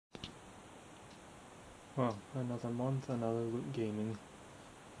Well, another month, another Loot Gaming.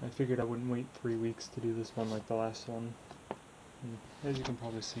 I figured I wouldn't wait 3 weeks to do this one like the last one. And as you can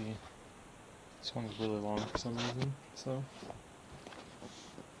probably see, this one's really long for some reason, so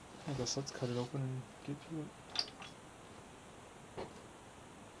I guess let's cut it open and get to it.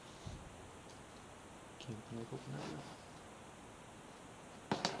 Can't make open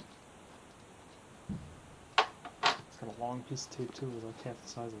that. It's got a long piece of tape too, it's like half the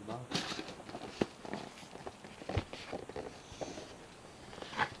size of the box.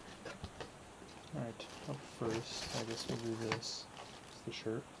 Alright, up first, I guess we'll do this. It's the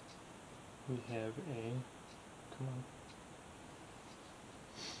shirt. We have a, come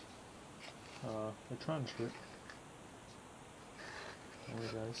on, a Tron shirt.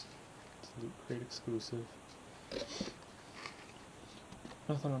 There guys, it's a Loot Crate exclusive.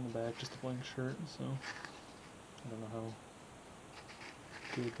 Nothing on the back, just a blank shirt, so I don't know how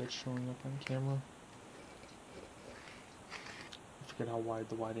good that's showing up on camera. I forget how wide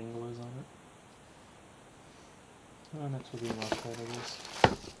the wide angle is on it. Next will be a mouse pad, I guess.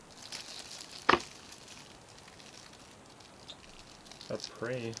 That's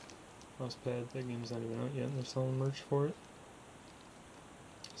Prey mouse pad. That game's not even out yet, and they're selling merch for it.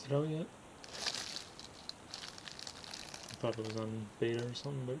 Is it out yet? I thought it was on beta or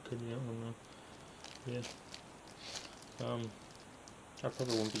something, but it could be out. I don't know. Yeah. I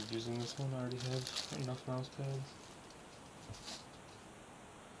probably won't be using this one. I already have enough mouse pads.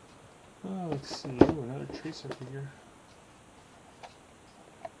 Let's see. Ooh, another Tracer figure.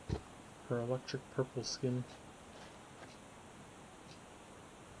 Her electric purple skin.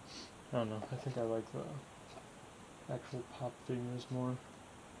 I don't know. I think I like the actual pop figures more,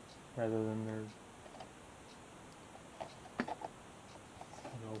 rather than their,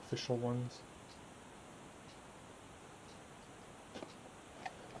 official ones.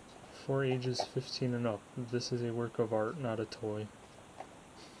 For ages 15 and up. This is a work of art, not a toy.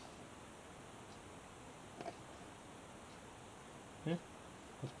 Yeah,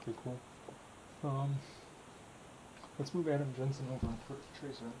 that's pretty cool. Let's move Adam Jensen over and put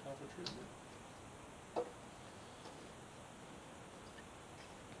Tracer on top of Tracer.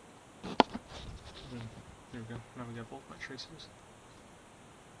 There we go. Now we got both my Tracers.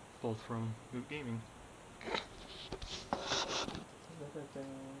 Both from Loot Gaming.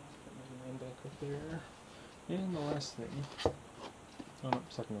 Back up there. And the last thing. Oh no,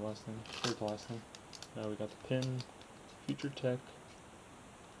 second to last thing. Third to last thing. Now we got the pin, Future Tech,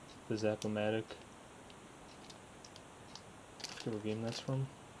 the Zap-O-Matic. I forget what game that's from.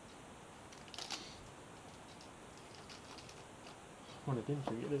 What I didn't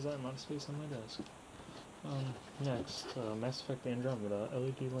forget is I have a lot of space on my desk. Next, Mass Effect Andromeda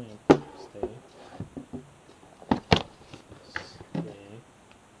LED lamp. Stay.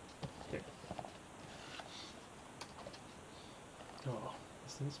 Oh,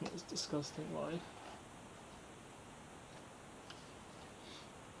 this thing smells disgusting. Why?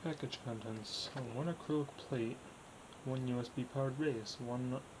 Package contents. One acrylic plate, one USB powered base,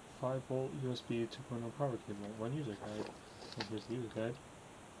 one 5-volt USB 2.0 power cable, one user guide. And here's the user guide.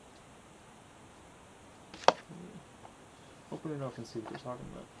 Open it up and see what they're talking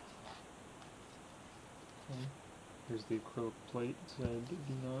about. Okay. Here's the acrylic plate. It said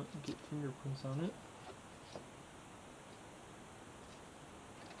do not get fingerprints on it.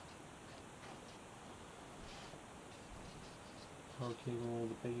 Power cable,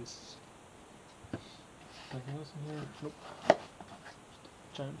 the base. Anything else in here? Nope.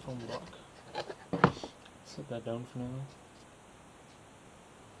 Giant foam block. Set that down for now.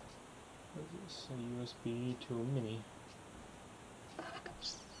 What is this? A USB to a mini.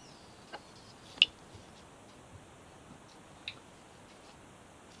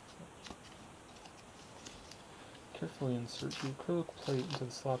 Carefully insert the acrylic plate into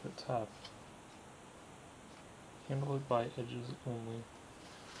the slot at top. Handle it by edges only.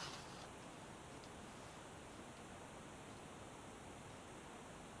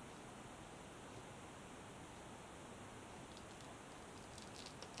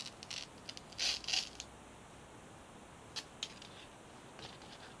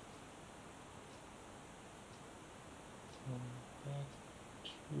 Back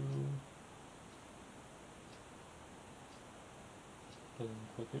to... Doesn't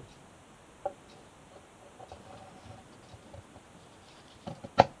click it.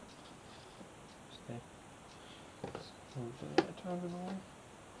 Stay. Move that octagonal.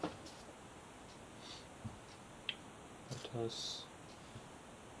 Let us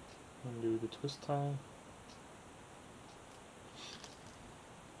undo the twist tie.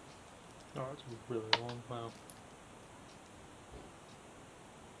 Oh, it's really long. Wow.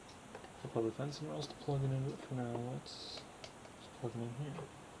 probably find somewhere else to plug it in, but for now, let's just plug it in here.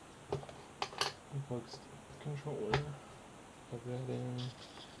 Unplug the controller, plug that in.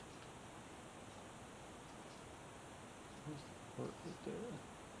 There's the port right there.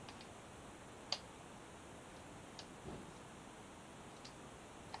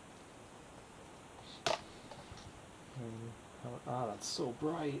 Ah, that's so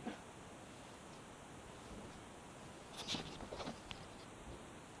bright.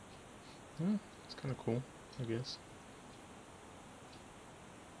 It's kind of cool, I guess.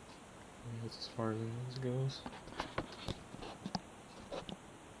 That's as far as it goes.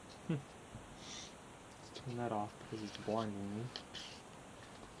 Let's turn that off because it's blinding me.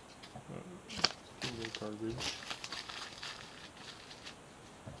 Garbage.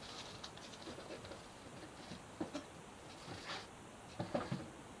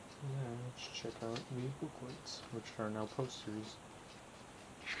 Yeah, let's check out vehicle plates, which are now posters.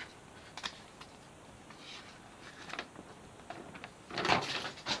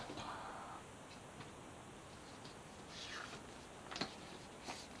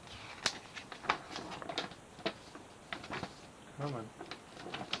 Come on.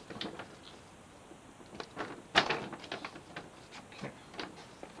 Okay.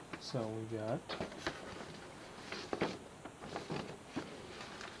 So we got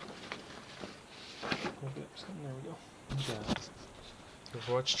there we go. We got the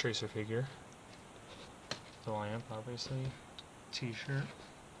Overwatch Tracer figure, the lamp, obviously, T-shirt,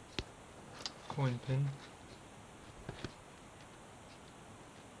 coin pin.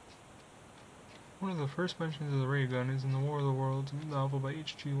 One of the first mentions of the ray gun is in the War of the Worlds novel by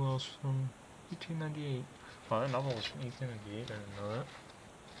H.G. Wells from 1898. Well, that novel was from 1898, I didn't know that.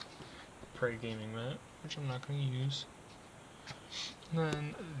 Prey gaming mat, which I'm not going to use. And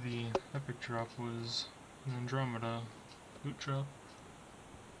then the epic drop was an Andromeda boot drop.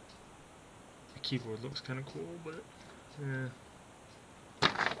 The keyboard looks kind of cool, but I'm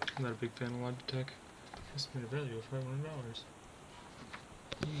not a big fan of Logitech. Estimated value of $500.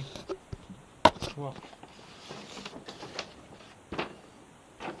 Well,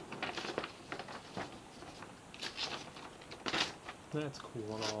 that's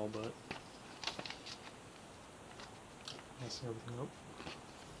cool and all, but messing everything up.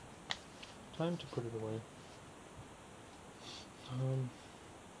 Time to put it away.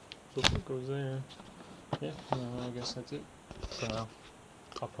 So it goes there. Yeah, no, I guess that's it for now.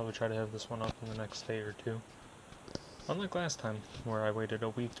 I'll probably try to have this one up in the next day or two. Unlike last time, where I waited a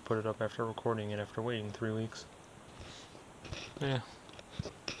week to put it up after recording it after waiting 3 weeks. Yeah.